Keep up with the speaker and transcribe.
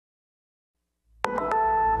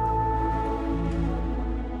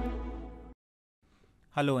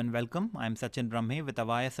Hello and welcome. I'm Sachin Bramhe with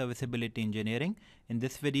Avaya Serviceability Engineering. In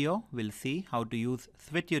this video, we'll see how to use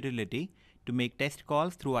Swit Utility to make test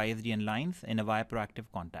calls through ISDN lines in Avaya Proactive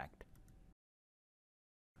Contact.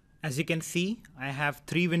 As you can see, I have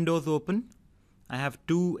three windows open. I have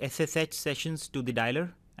two SSH sessions to the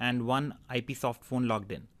dialer and one IP soft phone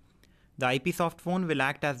logged in. The IP soft phone will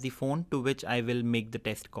act as the phone to which I will make the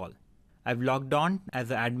test call. I've logged on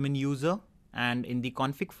as an admin user, and in the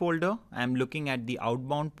config folder, I'm looking at the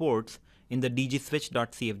outbound ports in the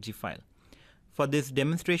dgswitch.cfg file. For this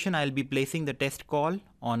demonstration, I'll be placing the test call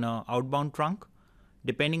on an outbound trunk.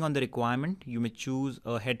 Depending on the requirement, you may choose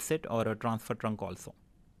a headset or a transfer trunk also.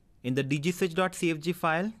 In the dgswitch.cfg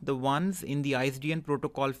file, the ones in the ISDN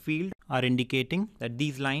protocol field are indicating that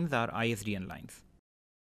these lines are ISDN lines.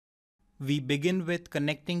 We begin with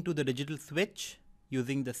connecting to the digital switch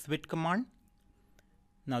using the swit command.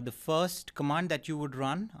 Now the first command that you would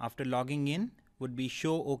run after logging in would be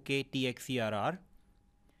show OK TXERR.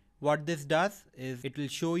 What this does is it will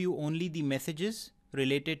show you only the messages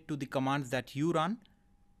related to the commands that you run.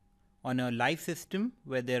 On a live system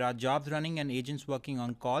where there are jobs running and agents working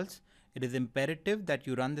on calls, it is imperative that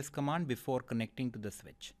you run this command before connecting to the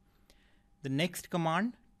switch. The next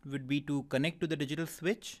command would be to connect to the digital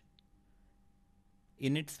switch.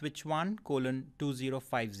 Init switch1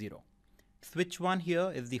 :2050. Switch1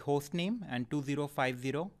 here is the host name and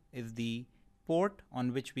 2050 is the port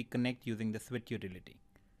on which we connect using the Swit utility.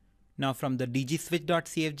 Now from the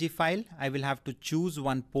dgswitch.cfg file, I will have to choose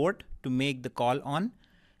one port to make the call on.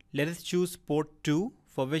 Let us choose port 2,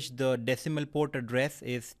 for which the decimal port address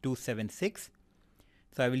is 276.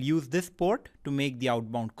 So I will use this port to make the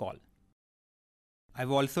outbound call. I've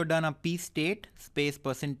also done a p-state space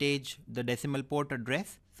percentage the decimal port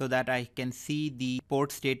address so that I can see the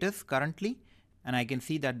port status currently, and I can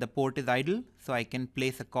see that the port is idle, so I can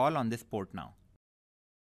place a call on this port now.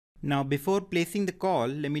 Now before placing the call,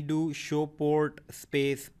 let me do show port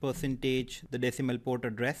space percentage the decimal port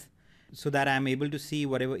address so that I am able to see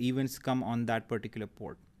whatever events come on that particular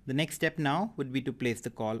port. The next step now would be to place the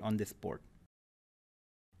call on this port.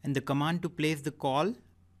 And the command to place the call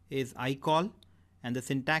is icall, and the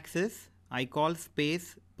syntax is icall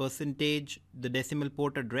space percentage the decimal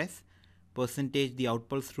port address percentage the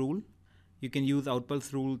outpulse rule. You can use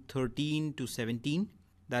outpulse rule 13 to 17,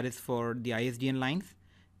 that is for the ISDN lines,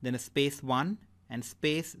 then a space 1 and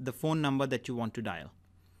space the phone number that you want to dial.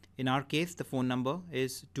 In our case, the phone number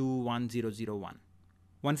is 21001.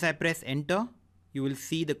 Once I press enter, you will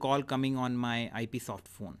see the call coming on my IP soft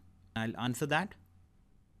phone. I'll answer that.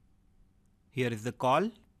 Here is the call.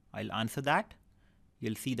 I'll answer that.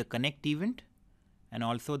 You'll see the connect event and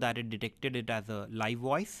also that it detected it as a live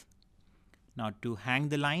voice. Now to hang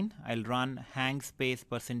the line, I'll run hang space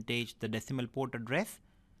percentage the decimal port address,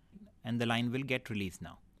 and the line will get released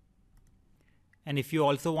now. And if you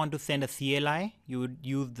also want to send a CLI, you would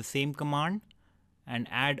use the same command and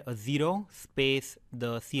add a 0 space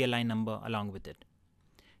the CLI number along with it.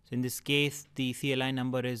 So in this case, the CLI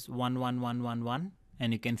number is 11111,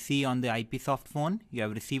 and you can see on the IP soft phone, you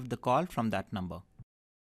have received the call from that number.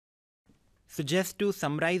 So just to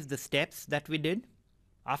summarize the steps that we did,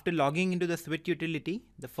 after logging into the Swit utility,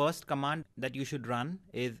 the first command that you should run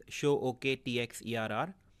is show OK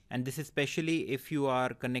TXERR, and this is especially if you are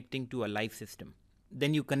connecting to a live system.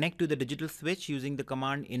 Then you connect to the digital switch using the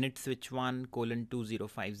command init switch1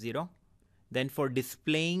 :2050. Then for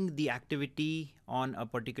displaying the activity on a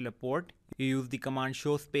particular port, you use the command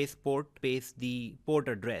show space port space the port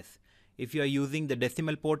address. If you are using the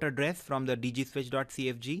decimal port address from the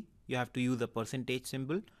dgswitch.cfg, you have to use a percentage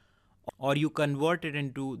symbol, or you convert it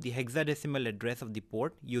into the hexadecimal address of the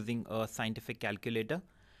port using a scientific calculator,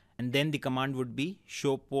 and then the command would be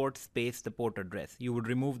show port space the port address. You would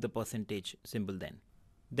remove the percentage symbol then.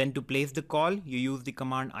 Then to place the call, you use the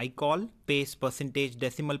command icall space percentage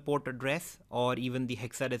decimal port address or even the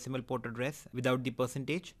hexadecimal port address without the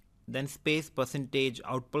percentage, then space percentage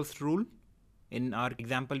outpulse rule. In our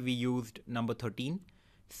example, we used number 13,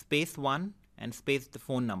 space 1 and space the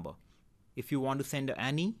phone number. If you want to send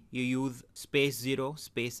Annie, you use space 0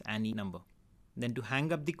 space Annie number. Then to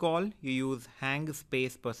hang up the call, you use hang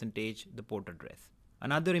space percentage the port address.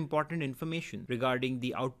 Another important information regarding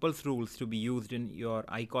the outpulse rules to be used in your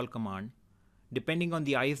icall command, depending on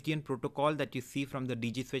the ISDN protocol that you see from the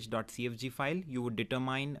dgswitch.cfg file, you would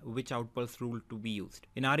determine which outpulse rule to be used.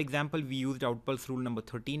 In our example, we used outpulse rule number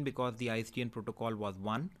 13 because the ISDN protocol was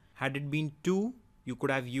 1. Had it been 2, you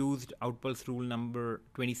could have used outpulse rule number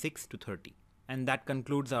 26 to 30. And that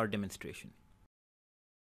concludes our demonstration.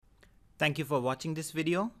 Thank you for watching this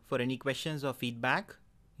video. For any questions or feedback,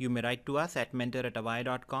 you may write to us at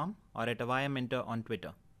mentor@avaya.com or at Avaya Mentor on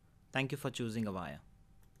Twitter. Thank you for choosing Avaya.